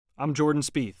I'm Jordan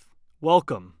Spieth.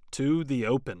 Welcome to The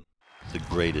Open. The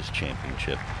greatest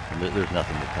championship, and there's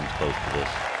nothing that comes close to this.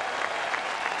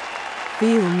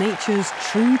 Feel nature's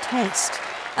true test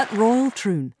at Royal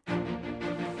Troon.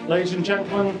 Ladies and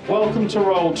gentlemen, welcome to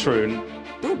Royal Troon.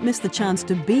 Don't miss the chance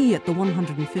to be at the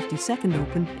 152nd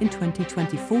Open in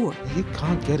 2024. You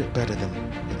can't get it better than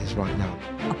it is right now.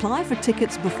 Apply for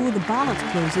tickets before the ballot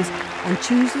closes on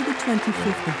Tuesday the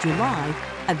 25th of July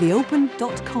at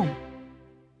theopen.com.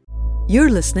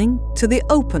 You're listening to The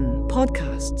Open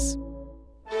Podcasts.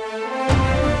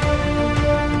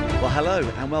 Well, hello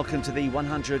and welcome to the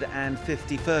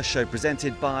 151st show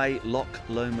presented by Loch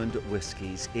Lomond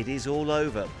Whiskies. It is all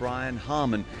over. Brian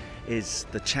Harman is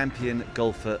the champion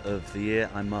golfer of the year.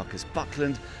 I'm Marcus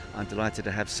Buckland. I'm delighted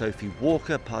to have Sophie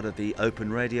Walker, part of the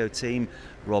Open Radio team.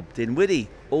 Rob Dinwiddie,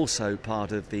 also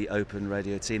part of the Open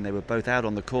Radio team. They were both out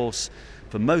on the course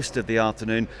for most of the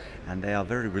afternoon, and they are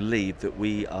very relieved that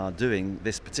we are doing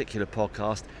this particular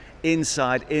podcast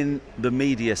inside in the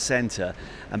media centre.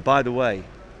 And by the way,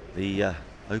 the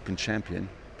Open champion,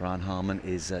 Brian Harman,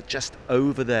 is just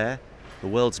over there. The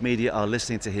world's media are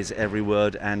listening to his every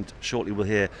word, and shortly we'll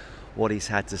hear what he's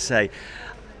had to say.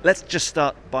 Let's just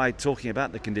start by talking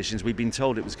about the conditions. We've been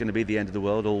told it was going to be the end of the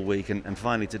world all week, and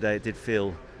finally today it did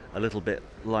feel a little bit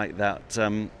like that.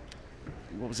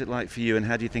 What was it like for you, and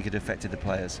how do you think it affected the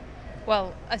players?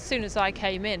 Well, as soon as I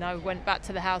came in, I went back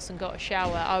to the house and got a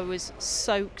shower. I was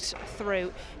soaked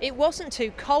through. It wasn't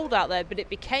too cold out there, but it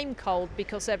became cold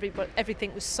because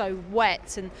everything was so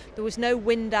wet and there was no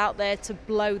wind out there to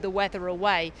blow the weather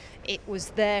away. It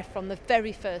was there from the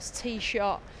very first tee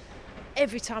shot.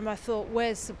 Every time I thought,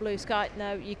 where's the blue sky?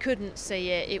 No, you couldn't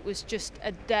see it. It was just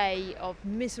a day of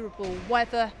miserable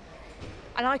weather.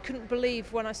 And I couldn't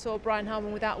believe when I saw Brian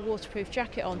Harman without a waterproof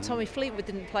jacket on. Tommy Fleetwood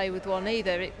didn't play with one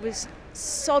either. It was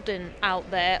sodden out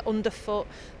there, underfoot.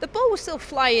 The ball was still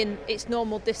flying its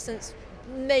normal distance,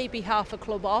 maybe half a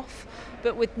club off,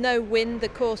 but with no wind, the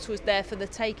course was there for the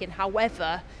taking.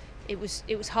 However, it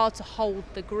was hard to hold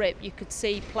the grip. You could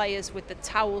see players with the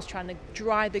towels trying to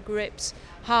dry the grips.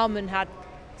 Harman had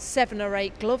 7 or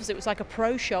 8 gloves. It was like a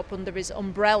pro shop under his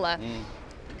umbrella.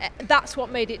 That's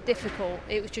what made it difficult.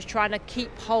 It was just trying to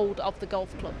keep hold of the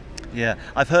golf club. Yeah,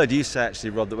 I've heard you say actually,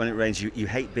 Rob, that when it rains you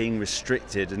hate being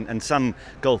restricted, and some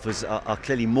golfers are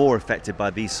clearly more affected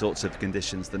by these sorts of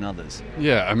conditions than others.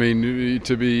 Yeah, I mean,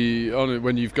 to be honest,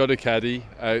 when you've got a caddy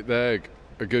out there,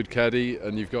 a good caddy,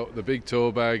 and you've got the big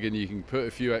tour bag and you can put a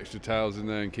few extra towels in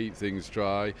there and keep things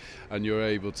dry, and you're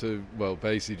able to, well,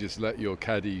 basically just let your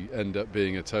caddy end up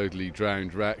being a totally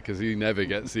drowned rat because he never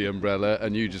gets the umbrella,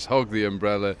 and you just hog the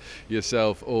umbrella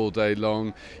yourself all day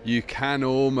long. You can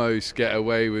almost get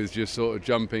away with just sort of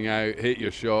jumping out, hit your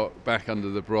shot, back under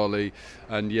the brolly,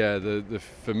 and yeah,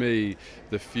 for me,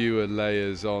 the fewer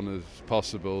layers on as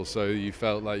possible, so you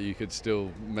felt like you could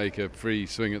still make a free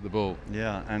swing at the ball.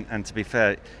 Yeah, and to be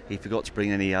fair, he forgot to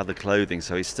bring any other clothing,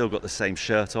 so he's still got the same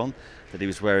shirt on that he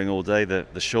was wearing all day, the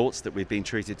shorts that we've been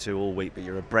treated to all week. But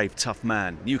you're a brave, tough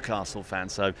man, Newcastle fan,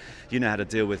 so you know how to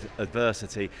deal with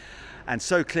adversity. And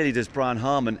so clearly does Brian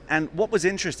Harman. And what was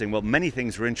interesting, well, many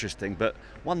things were interesting, but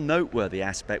one noteworthy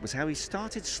aspect was how he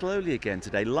started slowly again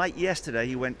today. Like yesterday,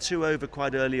 he went 2 over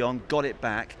quite early on, got it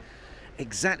back.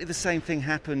 Exactly the same thing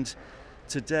happened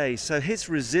today. So his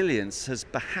resilience has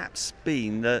perhaps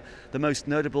been the most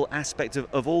notable aspect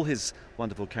of all his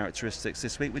wonderful characteristics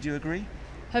this week. Would you agree?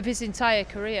 Of his entire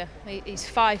career. He's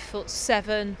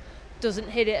 5'7", doesn't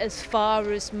hit it as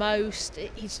far as most.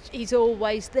 He's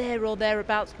always there or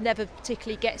thereabouts, never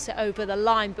particularly gets it over the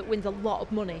line, but wins a lot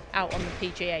of money out on the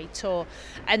PGA Tour.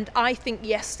 And I think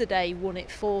yesterday won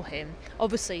it for him.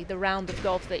 Obviously, the round of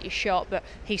golf that he shot, but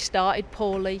he started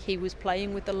poorly. He was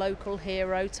playing with the local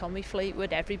hero, Tommy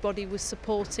Fleetwood. Everybody was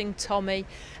supporting Tommy,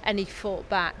 and he fought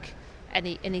back. And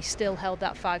he still held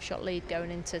that 5-shot lead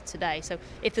going into today. So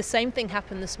if the same thing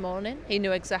happened this morning, he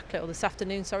knew exactly, or this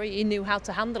afternoon, he knew how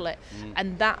to handle it.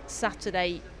 And that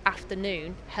Saturday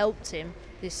afternoon helped him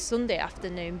this Sunday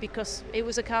afternoon because it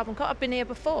was a carbon cut. I've been here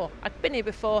before,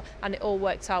 and it all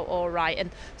worked out all right. And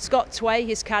Scott Tway,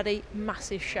 his caddy,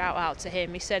 massive shout out to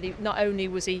him. He said not only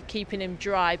was he keeping him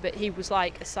dry, but he was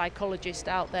like a psychologist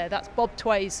out there. That's Bob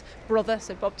Tway's brother.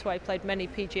 So Bob Tway played many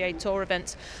PGA Tour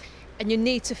events. And you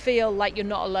need to feel like you're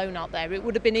not alone out there. It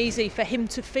would have been easy for him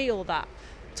to feel that.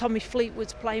 Tommy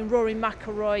Fleetwood's playing, Rory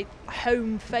McIlroy,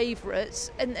 home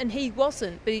favourites, and he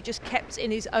wasn't, but he just kept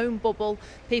in his own bubble.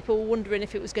 People were wondering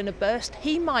if it was going to burst.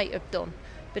 He might have done,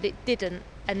 but it didn't.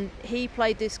 And he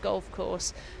played this golf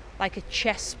course like a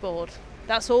chessboard.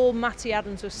 That's all Matty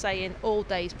Adams was saying all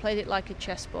day. He's played it like a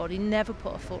chessboard. He never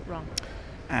put a foot wrong.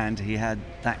 And he had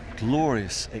that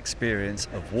glorious experience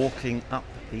of walking up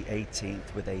the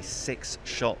 18th with a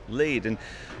 6-shot lead. And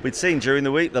we'd seen during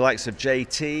the week the likes of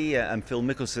JT and Phil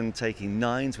Mickelson taking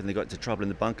 9s when they got into trouble in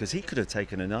the bunkers. He could have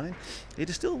taken a 9. He'd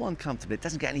have still won comfortably. It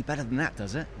doesn't get any better than that,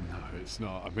 does it? No, it's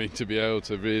not. I mean, to be able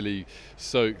to really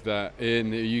soak that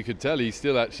in, you could tell he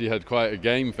still actually had quite a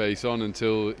game face on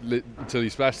until he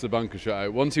splashed the bunker shot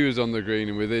out. Once he was on the green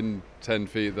and within 10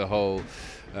 feet of the hole,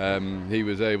 he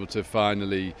was able to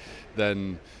finally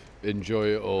then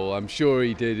enjoy it all. I'm sure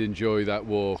he did enjoy that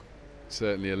walk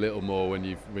certainly a little more when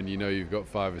you know you've got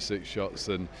 5 or 6 shots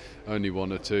than only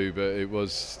 1 or 2, but it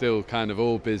was still kind of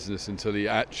all business until he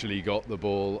actually got the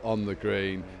ball on the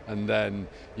green, and then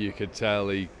you could tell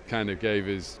he kind of gave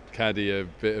his caddy a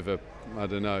bit of a, I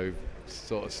don't know,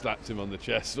 sort of slapped him on the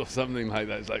chest or something like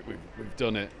that. It's like we've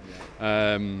done it.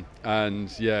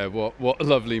 And yeah, what a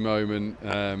lovely moment.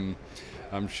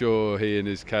 I'm sure he and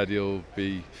his caddy will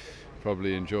be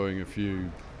probably enjoying a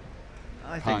few.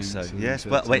 I think so, yes.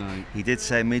 Well, wait, he did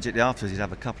say immediately afterwards he'd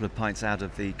have a couple of pints out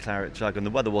of the claret jug, and the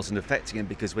weather wasn't affecting him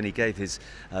because when he gave his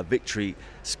victory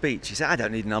speech, he said, I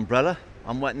don't need an umbrella.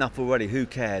 I'm wet enough already, who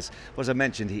cares? Well, as I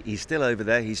mentioned, he's still over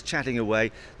there, he's chatting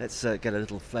away. Let's get a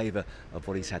little flavour of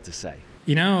what he's had to say.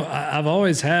 You know, I've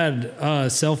always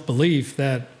had self-belief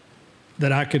that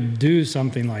I could do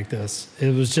something like this.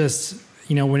 It was just,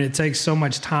 you know, when it takes so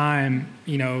much time,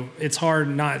 you know, it's hard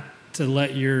not to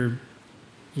let your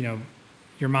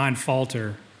mind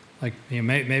falter. Like, you know,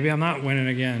 maybe I'm not winning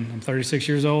again. I'm 36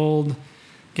 years old.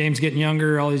 Game's getting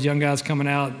younger. All these young guys coming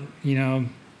out, you know,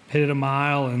 hit it a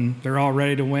mile and they're all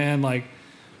ready to win. Like,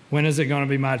 when is it going to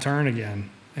be my turn again?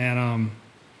 And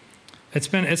it's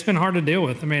been hard to deal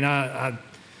with. I mean, I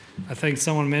think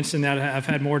someone mentioned that I've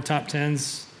had more top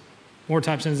tens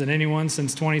than anyone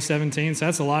since 2017. So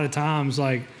that's a lot of times,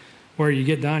 like, where you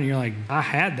get done and you're like, I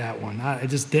had that one. It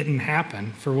just didn't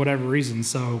happen for whatever reason.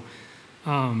 So,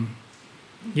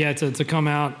 yeah, to come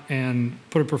out and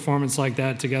put a performance like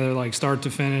that together, like start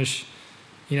to finish,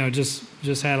 you know, just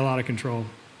had a lot of control.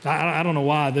 I don't know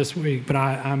why this week, but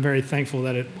I'm very thankful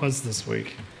that it was this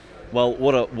week. Well,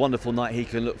 what a wonderful night he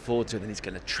can look forward to. Then he's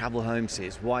going to travel home, see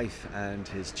his wife and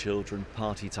his children.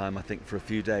 Party time, I think, for a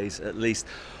few days at least.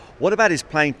 What about his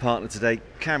playing partner today,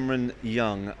 Cameron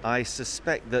Young? I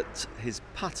suspect that his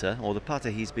putter, or the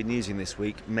putter he's been using this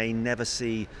week, may never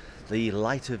see the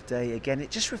light of day again.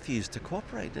 It just refused to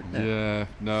cooperate, didn't it? Yeah,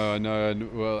 no, I know.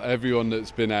 And well, everyone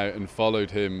that's been out and followed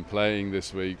him playing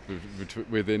this week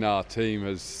within our team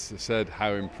has said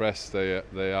how impressed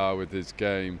they are with his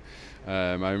game.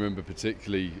 I remember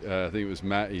particularly, I think it was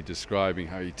Matty describing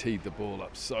how he teed the ball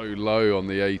up so low on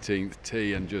the 18th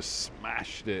tee and just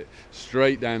smashed it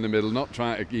straight down the middle, not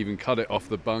trying to even cut it off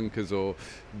the bunkers or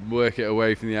work it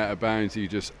away from the out of bounds. He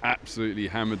just absolutely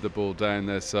hammered the ball down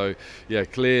there. So yeah,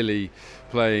 clearly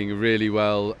playing really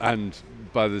well, and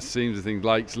by the seams of things,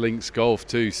 likes links golf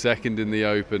too, second in the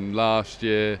Open last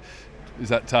year. Is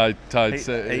that tied?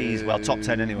 He's top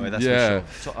 10 anyway. That's for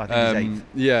sure. I think he's 8th.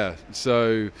 Yeah.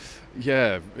 So,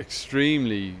 yeah,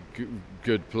 extremely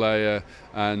good player,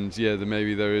 and yeah,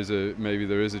 maybe there is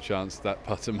a chance that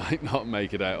putter might not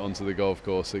make it out onto the golf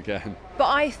course again. But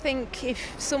I think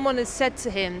if someone had said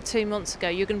to him 2 months ago,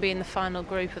 you're going to be in the final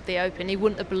group of the Open, he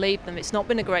wouldn't have believed them. It's not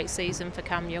been a great season for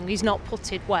Cam Young. He's not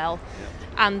putted well,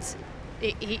 and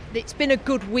it's been a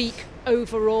good week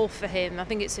overall for him. I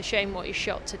think it's a shame what he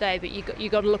shot today, but you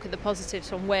got to look at the positives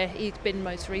from where he's been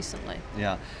most recently.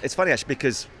 Yeah, it's funny actually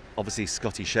because obviously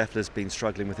Scotty Scheffler's been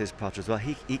struggling with his putter as well.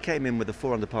 He came in with a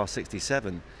 4 under par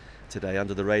 67 today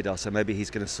under the radar, so maybe he's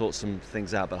going to sort some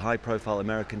things out. But high-profile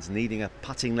Americans needing a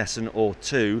putting lesson or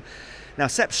two. Now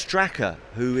Sepp Straka,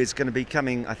 who is going to be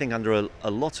coming, I think, under a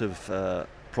lot of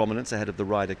prominence ahead of the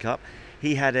Ryder Cup,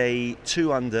 he had a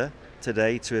 2 under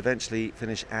today to eventually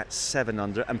finish at 7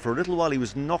 under, and for a little while he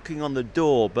was knocking on the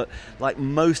door, but like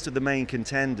most of the main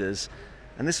contenders,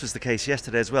 and this was the case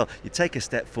yesterday as well, you take a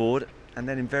step forward and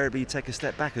then invariably you take a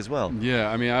step back as well.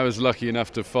 Yeah, I mean, I was lucky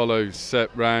enough to follow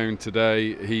Sepp round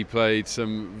today. He played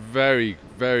some very,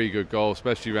 very good golf,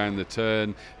 especially around the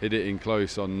turn, hit it in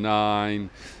close on 9.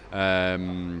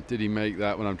 Did he make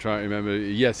that one? I'm trying to remember.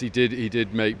 Yes, he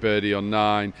did make birdie on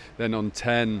 9. Then on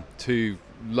 10, two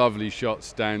lovely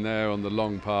shots down there on the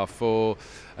long par 4,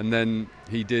 and then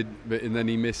he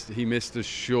missed a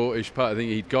shortish putt. I think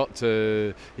he'd got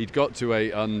to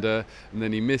 8 under, and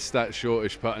then he missed that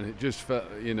shortish putt, and it just fell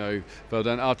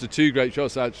down. After 2 great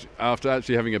shots, after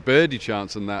actually having a birdie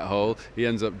chance on that hole, he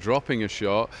ends up dropping a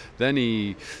shot. Then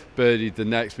he birdied the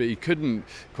next, but he couldn't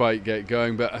quite get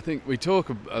going. But I think we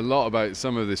talk a lot about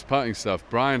some of this putting stuff.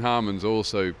 Brian Harman's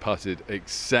also putted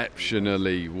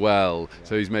exceptionally well,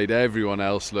 so he's made everyone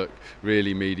else look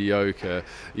really mediocre.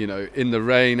 In the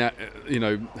rain,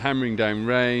 hammering down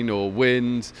rain or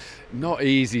wind, not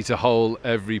easy to hole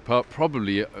every putt.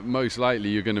 Probably, most likely,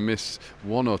 you're going to miss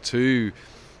 1 or 2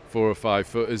 4 or 5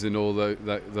 footers in all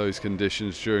those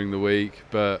conditions during the week,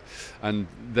 and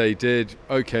they did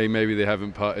okay. Maybe they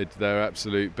haven't putted their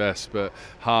absolute best, but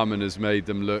Harman has made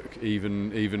them look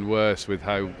even worse with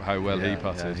how well he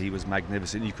putted. Yeah, he was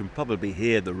magnificent. You can probably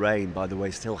hear the rain, by the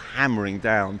way, still hammering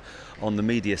down on the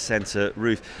media centre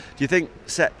roof. Do you think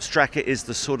Sepp Straka is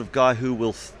the sort of guy who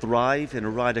will thrive in a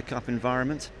Ryder Cup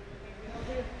environment?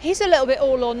 He's a little bit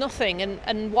all or nothing,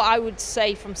 and what I would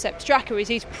say from Sepp Straka is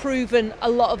he's proven a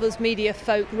lot of us media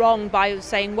folk wrong by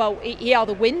saying, well, he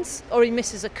either wins or he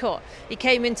misses a cut. He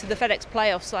came into the FedEx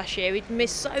playoffs last year, he'd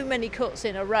missed so many cuts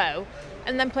in a row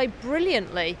and then played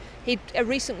brilliantly. He's a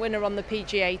recent winner on the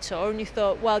PGA Tour, and you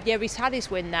thought, well, yeah, he's had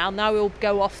his win now he'll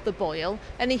go off the boil,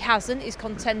 and he hasn't. He's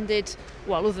contended,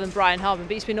 well, other than Brian Harman,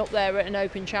 but he's been up there at an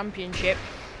Open Championship.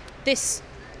 This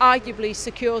arguably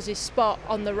secures his spot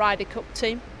on the Ryder Cup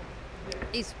team.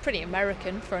 He's pretty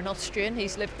American for an Austrian.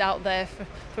 He's lived out there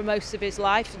for most of his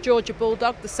life. Georgia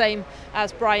Bulldog, the same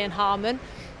as Brian Harman.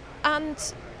 And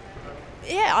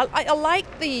yeah, I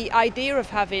like the idea of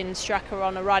having Straka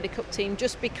on a Ryder Cup team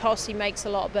just because he makes a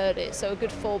lot of birdies, so a good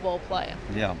 4-ball player.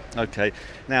 Yeah, okay.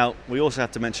 Now, we also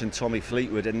have to mention Tommy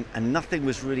Fleetwood, and nothing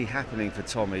was really happening for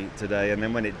Tommy today, and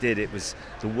then when it did, it was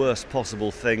the worst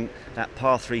possible thing, that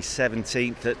par 3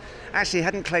 17th that actually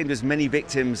hadn't claimed as many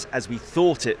victims as we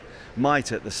thought it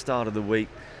might at the start of the week,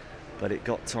 but it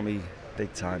got Tommy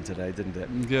big time today, didn't it?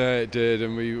 Yeah, it did,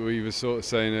 and we were sort of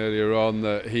saying earlier on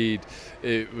that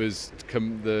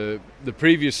the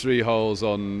previous 3 holes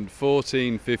on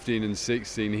 14, 15 and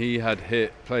 16 he had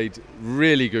played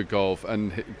really good golf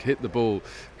and hit the ball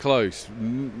close.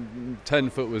 10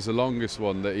 foot was the longest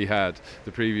one that he had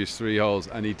the previous 3 holes,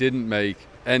 and he didn't make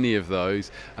any of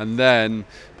those, and then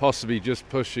possibly just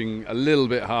pushing a little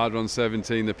bit harder on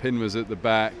 17. The pin was at the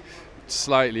back,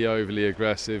 slightly overly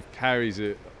aggressive, carries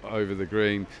it over the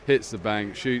green, hits the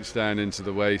bank, shoots down into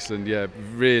the wasteland. Yeah,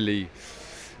 really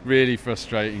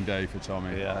frustrating day for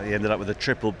Tommy. Yeah, he ended up with a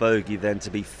triple bogey then.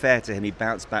 To be fair to him, he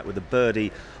bounced back with a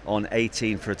birdie on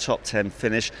 18 for a top 10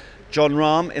 finish. Jon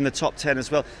Rahm in the top 10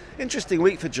 as well. Interesting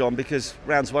week for John, because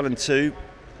rounds 1 and 2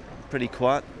 pretty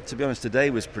quiet. To be honest, today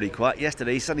was pretty quiet.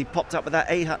 Yesterday he suddenly popped up with that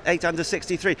 8 under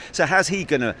 63. So how's he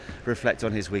going to reflect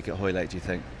on his week at Hoylake, do you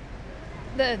think?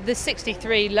 The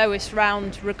 63 lowest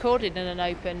round recorded in an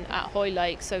Open at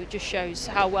Hoylake, so it just shows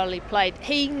how well he played.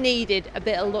 He needed a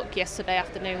bit of luck yesterday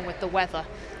afternoon with the weather,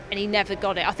 and he never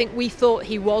got it. I think we thought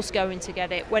he was going to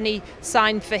get it. When he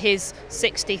signed for his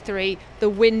 63, the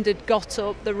wind had got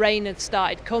up, the rain had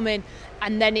started coming,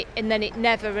 and then it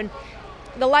never. And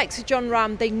the likes of Jon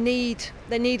Rahm, they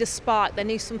need a spark, they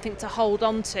need something to hold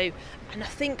on to. And I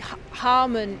think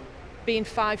Harman being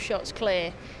 5 shots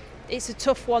clear, it's a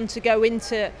tough one to go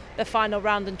into the final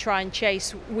round and try and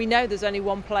chase. We know there's only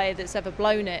one player that's ever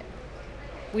blown it.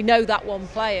 We know that one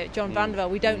player, John Van der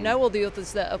Velde. We don't know all the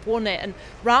others that have won it. And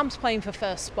Rahm's playing for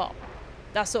first spot.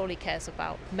 That's all he cares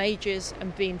about, majors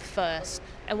and being first.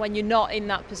 And when you're not in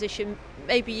that position,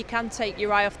 maybe you can take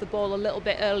your eye off the ball a little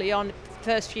bit early on.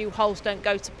 First few holes don't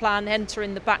go to plan,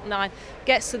 entering the back 9,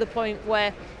 gets to the point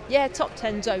where, yeah, top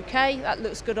 10's okay. That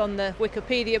looks good on the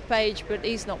Wikipedia page, but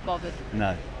he's not bothered.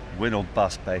 No. Win or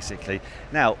bust, basically.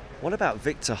 Now, what about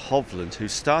Victor Hovland, who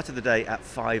started the day at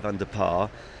 5 under par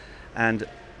and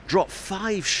dropped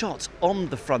 5 shots on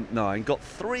the front 9, got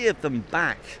 3 of them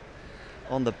back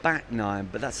on the back 9,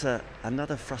 but that's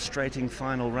another frustrating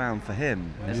final round for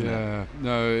him, isn't it? Yeah,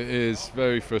 no, it is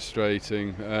very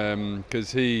frustrating,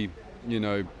 because it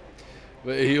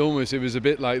was a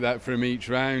bit like that for him each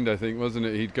round, I think, wasn't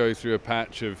it? He'd go through a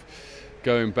patch of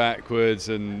going backwards,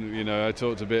 and I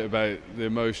talked a bit about the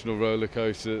emotional roller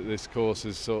coaster that this course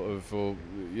is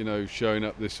showing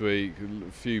up this week.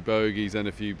 A few bogeys and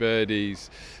a few birdies.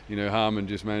 Harman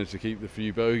just managed to keep the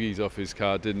few bogeys off his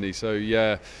card, didn't he? So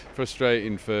yeah,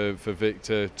 frustrating for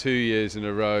Victor. 2 years in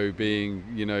a row being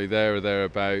there or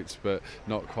thereabouts, but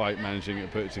not quite managing to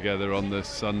put it together on this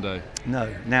Sunday.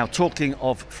 No. Now, talking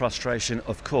of frustration,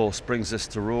 of course, brings us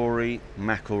to Rory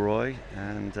McIlroy,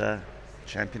 and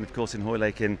champion, of course, in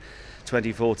Hoylake in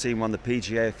 2014, won the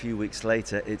PGA a few weeks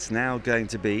later. It's now going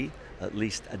to be at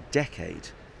least a decade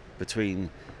between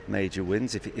major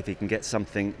wins if he can get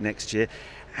something next year.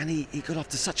 And he got off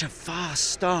to such a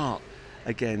fast start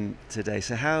again today.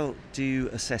 So how do you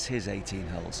assess his 18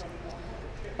 holes?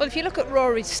 Well, if you look at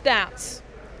Rory's stats,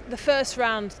 the first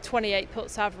round 28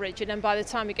 putts average, and then by the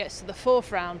time he gets to the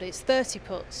fourth round it's 30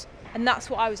 putts, and that's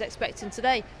what I was expecting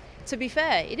today. To be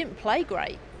fair, he didn't play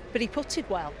great, but he putted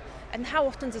well. And how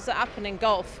often does that happen in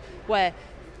golf, where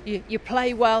you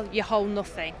play well, you hole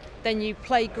nothing, then you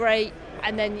play great,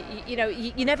 and then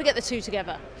you never get the two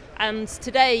together. And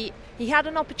today he had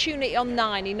an opportunity on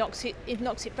 9. He knocks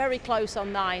it very close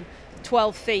on 9,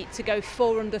 12 feet to go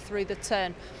 4 under through the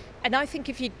turn. And I think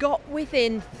if you got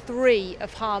within 3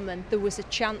 of Harman, there was a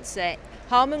chance there.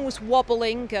 Harman was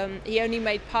wobbling, he only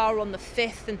made par on the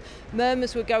 5th, and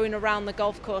murmurs were going around the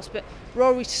golf course, but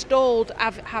Rory stalled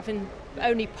having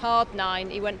only parred 9.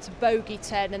 He went to bogey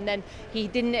 10, and then he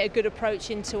didn't hit a good approach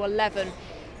into 11.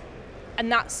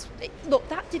 And that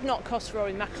did not cost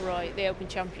Rory McIlroy the Open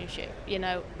Championship.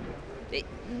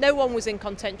 No one was in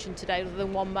contention today other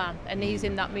than one man, and he's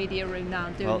in that media room now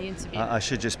doing the interview. I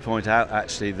should just point out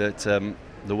actually that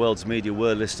the world's media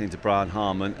were listening to Brian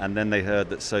Harman, and then they heard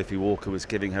that Sophie Walker was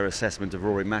giving her assessment of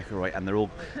Rory McIlroy, and they're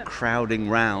all crowding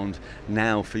round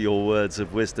now for your words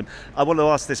of wisdom. I want to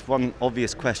ask this one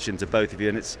obvious question to both of you,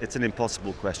 and it's an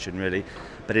impossible question really,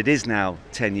 but it is now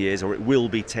 10 years, or it will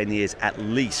be 10 years at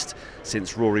least,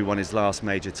 since Rory won his last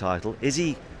major title. Is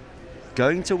he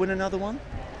going to win another one?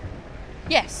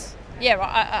 Yes. Yeah,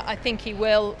 I think he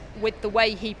will, with the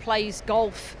way he plays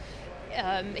golf.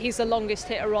 He's the longest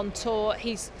hitter on tour.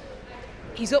 He's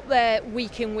up there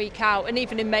week in, week out, and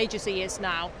even in majors he is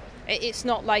now. It's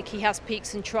not like he has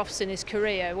peaks and troughs in his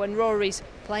career. When Rory's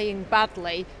playing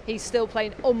badly, he's still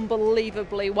playing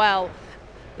unbelievably well.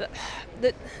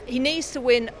 He needs to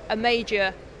win a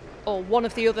major or one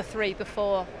of the other 3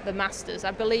 before the Masters. I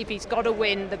believe he's got to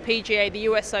win the PGA, the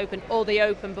US Open or the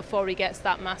Open before he gets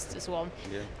that Masters one.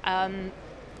 Yeah.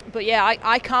 But yeah,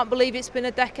 I can't believe it's been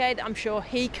a decade. I'm sure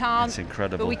he can't. It's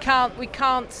incredible. But we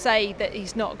can't say that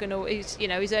he's not going to. He's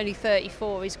only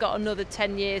 34. He's got another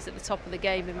 10 years at the top of the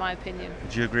game, in my opinion.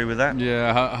 Do you agree with that?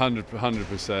 Yeah,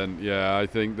 100%. Yeah, I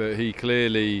think that he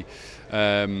clearly,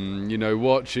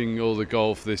 watching all the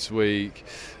golf this week,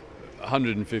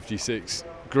 156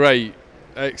 great,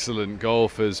 excellent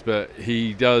golfers, but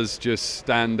he does just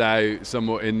stand out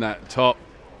somewhat in that top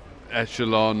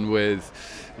echelon with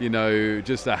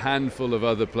just a handful of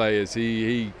other players.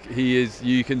 He is,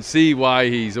 you can see why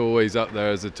he's always up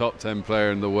there as a top 10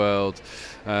 player in the world,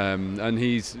 and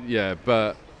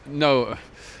but no,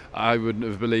 I wouldn't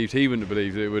have believed, he wouldn't have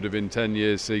believed it would have been 10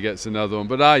 years so he gets another one,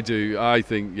 but I do. I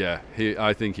think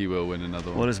he will win another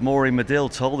one. Well, as Maureen Medill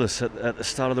told us at the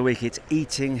start of the week, it's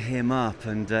eating him up,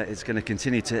 and it's going to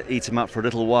continue to eat him up for a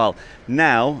little while.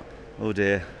 Now, oh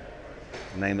dear,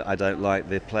 a name that I don't like,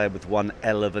 the player with one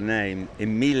L of a name,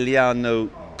 Emiliano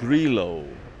Grillo.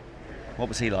 What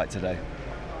was he like today?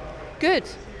 Good.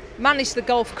 Managed the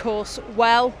golf course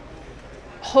well.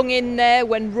 Hung in there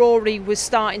when Rory was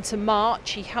starting to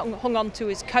march. He hung on to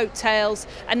his coattails,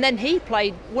 and then he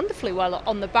played wonderfully well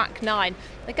on the back 9.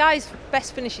 The guy's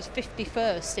best finish is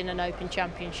 51st in an Open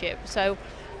Championship, so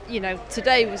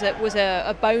today was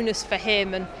a bonus for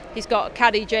him. And he's got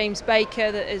caddy James Baker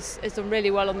that has done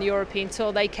really well on the European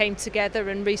Tour. They came together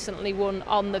and recently won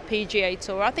on the PGA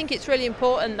Tour. I think it's really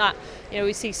important that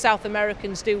we see South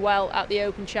Americans do well at the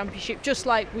Open Championship, just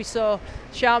like we saw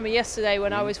Sharma yesterday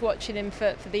when I was watching him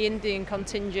for the Indian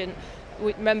contingent.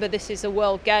 Remember, this is a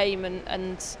world game,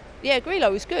 and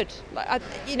Grillo is good.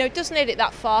 Doesn't hit it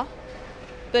that far,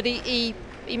 but he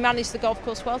managed the golf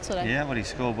course well today. Yeah, well, he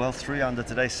scored well. 3 under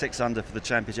today, 6 under for the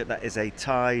championship. That is a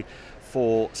tie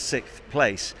for 6th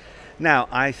place. Now,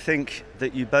 I think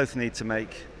that you both need to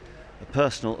make a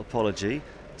personal apology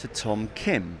to Tom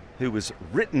Kim, who was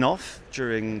written off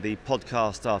during the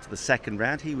podcast after the second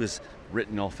round. He was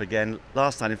written off again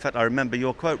last time. In fact, I remember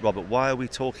your quote, Robert. Why are we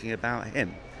talking about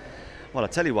him? Well, I'll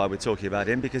tell you why we're talking about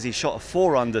him, because he shot a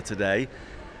 4 under today.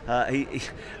 He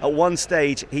at one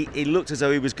stage, he looked as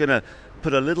though he was going to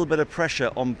put a little bit of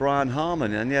pressure on Brian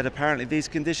Harman, and yet apparently these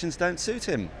conditions don't suit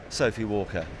him, Sophie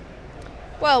Walker.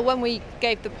 Well, when we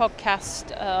gave the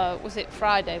podcast, was it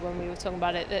Friday when we were talking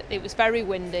about it, it was very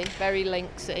windy, very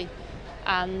linksy,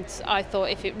 and I thought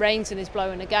if it rains and is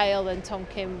blowing a gale, then Tom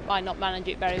Kim might not manage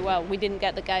it very well. We didn't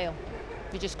get the gale,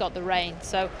 we just got the rain,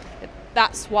 so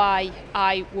that's why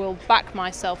I will back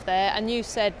myself there. And you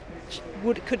said,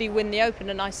 could he win the Open?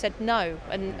 And I said no,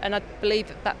 and I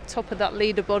believe at that top of that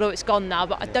leaderboard, it's gone now,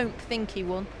 but I don't think he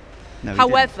won. No,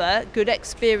 However, good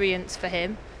experience for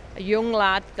him, a young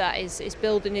lad that is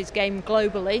building his game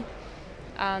globally,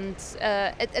 and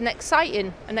an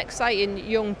exciting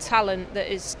young talent that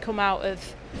has come out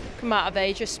of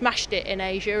Asia, smashed it in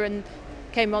Asia, and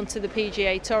came onto the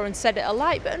PGA Tour and set it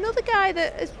alight. But another guy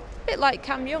that is a bit like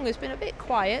Cam Young, has been a bit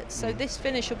quiet, so this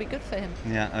finish will be good for him.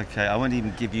 Yeah, okay. I won't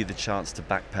even give you the chance to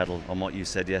backpedal on what you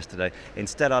said yesterday.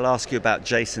 Instead, I'll ask you about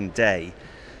Jason Day,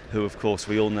 who, of course,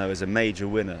 we all know is a major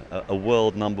winner, a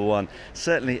world number one.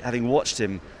 Certainly, having watched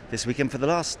him this weekend for the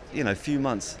last, few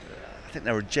months, I think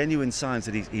there are genuine signs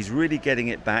that he's really getting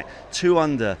it back. 2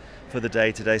 under for the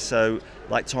day today. So,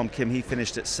 like Tom Kim, he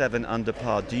finished at 7 under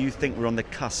par. Do you think we're on the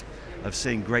cusp of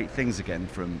seeing great things again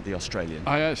from the Australian?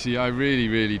 I really,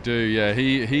 really do. Yeah,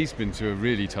 he's been through a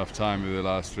really tough time over the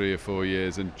last 3 or 4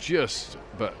 years,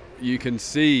 but you can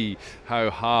see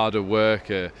how hard a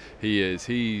worker he is.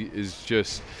 He is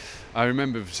just. I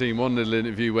remember seeing one little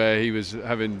interview where he was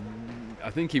I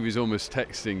think he was almost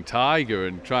texting Tiger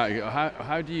and trying to go,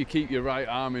 how do you keep your right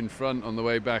arm in front on the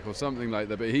way back or something like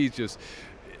that. But he's just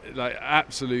like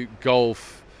absolute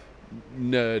golf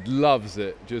nerd, loves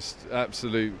it, just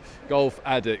absolute golf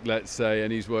addict, let's say,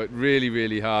 and he's worked really,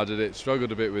 really hard at it,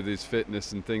 struggled a bit with his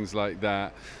fitness and things like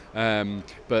that,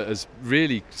 but has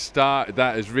really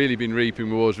been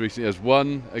reaping rewards recently. Has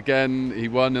won again, he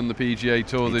won on the PGA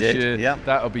Tour this year. Yeah.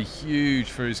 That'll be huge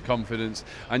for his confidence.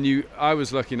 And I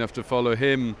was lucky enough to follow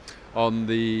him on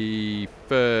the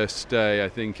first day, I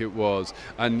think it was,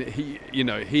 and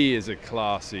he is a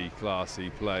classy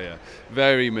player,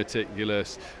 very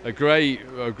meticulous, a great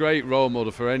role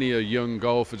model for any young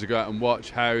golfer to go out and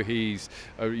watch how he's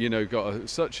got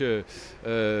such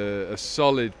a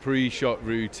solid pre-shot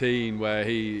routine where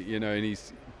and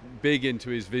he's big into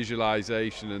his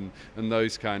visualization and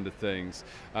those kind of things,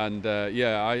 and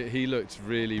he looked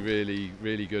really, really,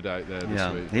 really good out there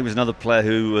this week. He was another player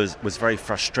who was very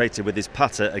frustrated with his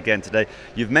putter again today.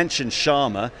 You've mentioned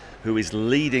Sharma, who is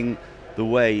leading the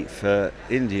way for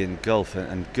Indian golf,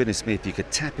 and goodness me, if you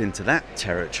could tap into that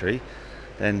territory,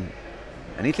 then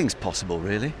anything's possible,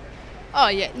 really. Oh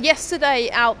yeah,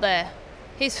 yesterday out there,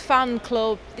 his fan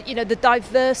club, the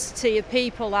diversity of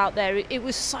people out there, it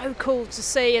was so cool to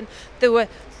see, and they were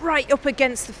right up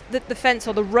against the fence,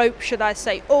 or the rope should I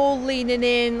say, all leaning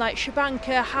in, like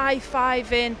Shabanka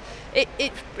high-fiving.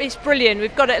 It's brilliant.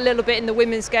 We've got it a little bit in the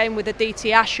women's game with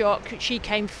Aditi Ashok. She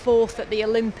came 4th at the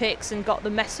Olympics and got the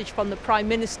message from the Prime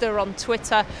Minister on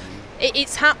Twitter.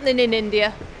 It's happening in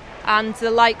India, and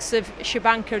the likes of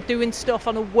Shabanka doing stuff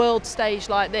on a world stage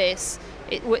like this.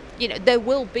 There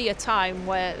will be a time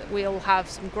where we'll have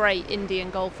some great Indian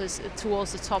golfers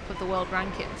towards the top of the world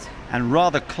rankings. And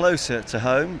rather closer to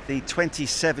home, the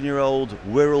 27-year-old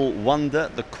Wirral wonder,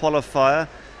 the qualifier,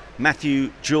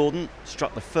 Matthew Jordan,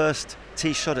 struck the first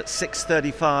tee shot at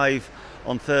 6:35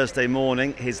 on Thursday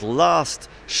morning. His last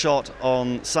shot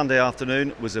on Sunday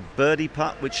afternoon was a birdie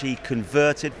putt, which he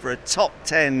converted for a top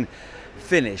 10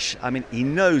 finish. I mean, he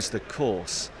knows the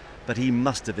course, but he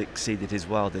must have exceeded his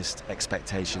wildest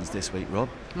expectations this week, Rob.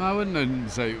 I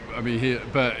wouldn't say.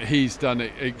 But he's done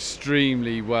it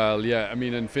extremely well. Yeah,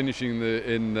 and finishing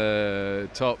in the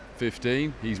top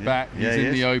 15. He's back. He's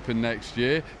in the Open next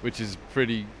year, which is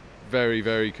very,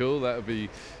 very cool. That would be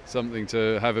something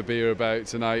to have a beer about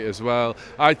tonight as well.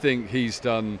 I think he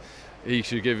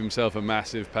should give himself a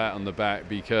massive pat on the back,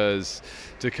 because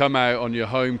to come out on your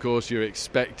home course, you're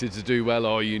expected to do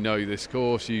well. This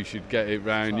course, you should get it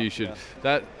round.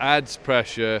 That adds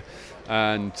pressure,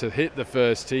 and to hit the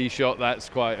first tee shot, that's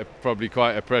probably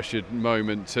quite a pressured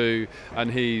moment too.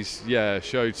 And he's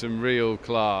showed some real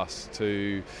class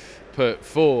to put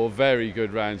 4 very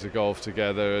good rounds of golf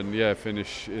together and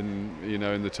finish in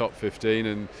the top 15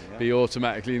 and be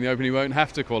automatically in the Open. He won't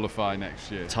have to qualify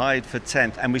next year. Tied for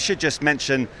 10th. And we should just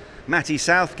mention Matty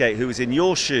Southgate, who was in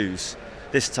your shoes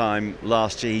this time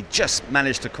last year. He just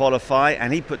managed to qualify,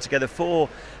 and he put together 4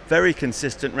 very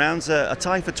consistent rounds, a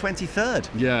tie for 23rd.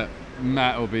 Yeah,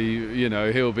 Matt will be,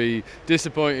 he'll be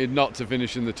disappointed not to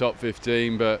finish in the top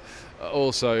 15, but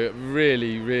also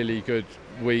really, really good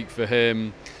week for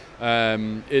him.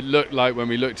 It looked like when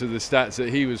we looked at the stats that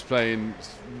he was playing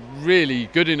really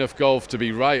good enough golf to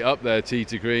be right up there tee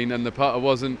to green, and the putter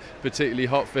wasn't particularly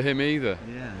hot for him either.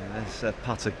 Yeah, there's a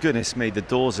putter. Goodness me, the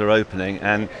doors are opening.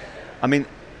 And I mean,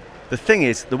 the thing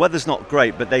is, the weather's not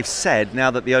great, but they've said now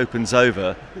that the Open's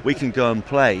over, we can go and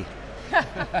play. Do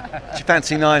you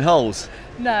fancy 9 holes?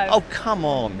 No. Oh, come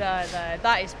on. No,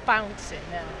 that is bouncing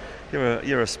now.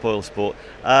 You're a spoil sport.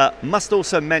 Must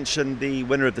also mention the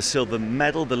winner of the silver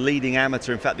medal, the leading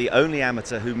amateur, in fact the only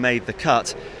amateur who made the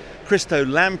cut, Christo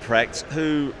Lamprecht,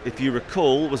 who, if you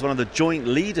recall, was one of the joint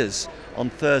leaders on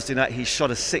Thursday night. He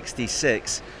shot a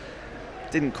 66.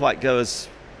 Didn't quite go as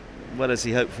well as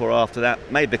he hoped for after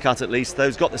that. Made the cut at least, though.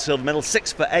 He's got the silver medal,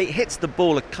 6 for 8, hits the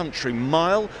ball a country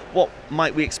mile. What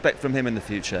might we expect from him in the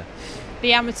future?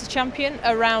 The amateur champion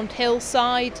around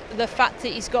Hillside, the fact that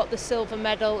he's got the silver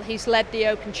medal, he's led the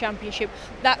Open Championship,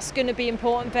 that's going to be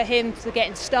important for him to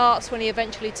getting starts when he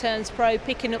eventually turns pro,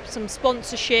 picking up some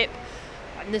sponsorship.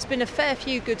 And there's been a fair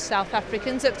few good South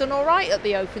Africans that have done all right at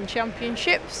the Open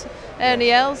Championships.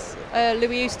 Ernie Els,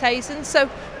 Louis Oosthuizen. So,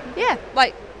 yeah,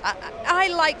 I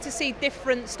like to see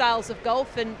different styles of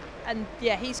golf, and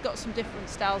yeah, he's got some different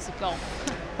styles of golf.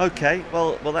 Okay,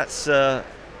 well that's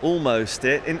almost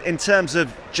it. In terms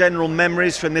of general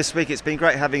memories from this week, it's been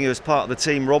great having you as part of the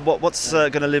team, Rob. What's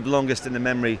going to live longest in the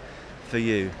memory for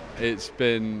you? It's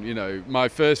been, my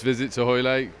first visit to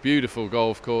Hoylake, beautiful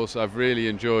golf course. I've really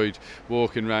enjoyed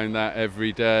walking around that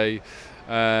every day.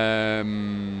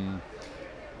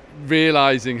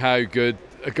 Realising how good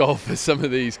a golfer some of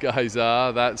these guys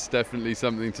are, that's definitely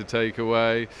something to take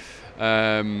away.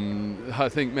 I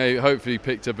think hopefully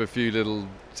picked up a few little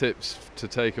tips to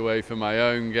take away for my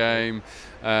own game.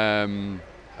 I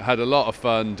had a lot of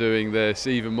fun doing this,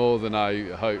 even more than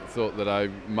I thought that I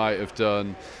might have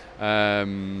done.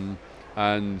 And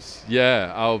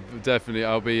yeah, I'll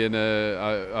be in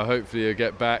I hopefully I'll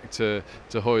get back to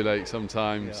Hoylake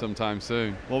sometime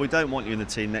soon. Well, we don't want you in the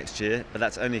team next year, but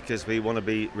that's only because we want to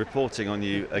be reporting on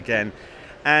you again.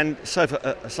 And so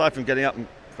aside from getting up and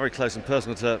very close and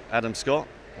personal to Adam Scott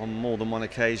on more than one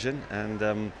occasion,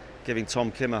 and giving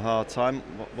Tom Kim a hard time,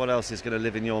 what else is going to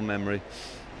live in your memory?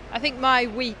 I think my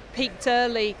week peaked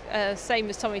early, same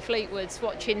as Tommy Fleetwood's,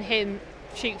 watching him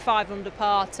shoot 5 under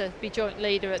par to be joint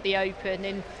leader at the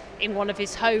Open in one of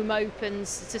his home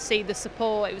Opens, to see the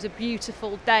support. It was a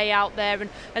beautiful day out there,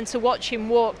 and to watch him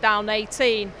walk down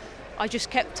 18, I just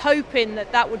kept hoping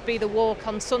that would be the walk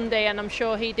on Sunday, and I'm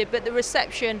sure he did. But the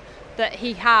reception that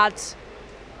he's had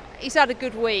a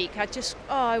good week.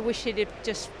 I wish he'd have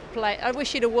just played. I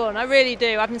wish he'd have won. I really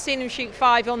do. I haven't seen him shoot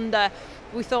 5 under.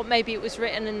 We thought maybe it was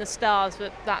written in the stars,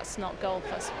 but that's not golf,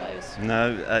 I suppose.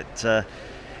 No,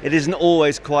 it isn't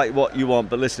always quite what you want,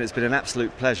 but listen, it's been an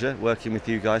absolute pleasure working with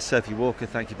you guys. Sophie Walker,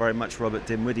 thank you very much. Robert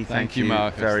Dinwiddie, thank you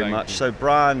Marcus, very much. So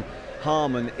Brian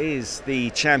Harman is the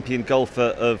champion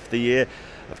golfer of the year.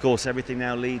 Of course, everything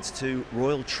now leads to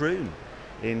Royal Troon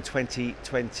in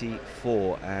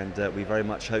 2024, and we very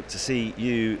much hope to see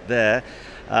you there.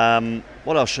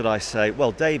 What else should I say?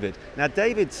 Well, David. Now,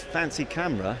 David's fancy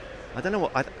camera, I don't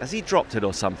know has he dropped it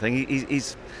or something?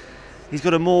 He's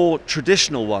got a more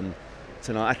traditional one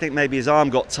tonight. I think maybe his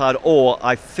arm got tired, or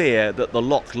I fear that the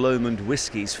Loch Lomond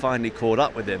whiskies finally caught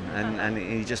up with him, and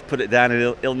he just put it down,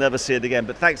 and he'll never see it again.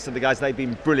 But thanks to the guys, they've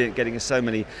been brilliant getting us so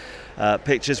many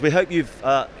pictures. We hope you've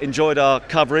enjoyed our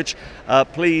coverage.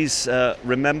 Please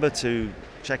remember to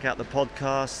check out the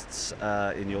podcasts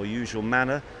in your usual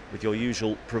manner with your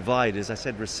usual providers. I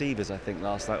said receivers, I think,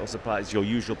 last night, or suppliers, your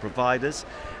usual providers.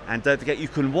 And don't forget, you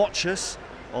can watch us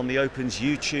on the Open's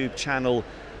YouTube channel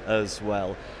as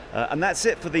well. And that's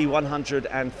it for the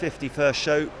 151st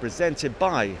show, presented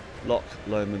by Loch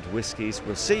Lomond Whiskies.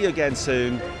 We'll see you again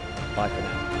soon. Bye for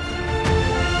now.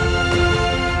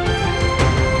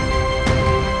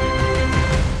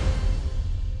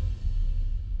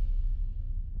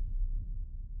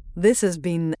 This has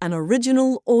been an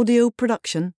original audio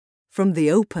production from The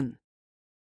Open.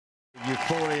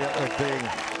 Euphoria of being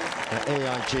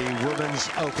AIG Women's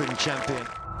Open Champion.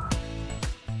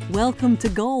 Welcome to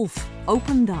Golf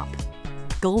Opened Up,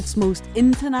 golf's most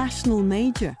international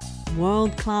major.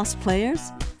 World-class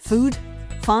players, food,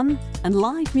 fun and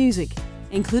live music,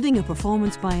 including a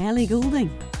performance by Ellie Goulding.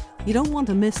 You don't want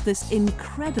to miss this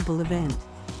incredible event.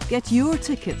 Get your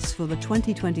tickets for the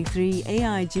 2023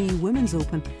 AIG Women's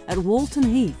Open at Walton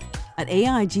Heath at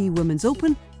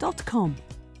aigwomensopen.com.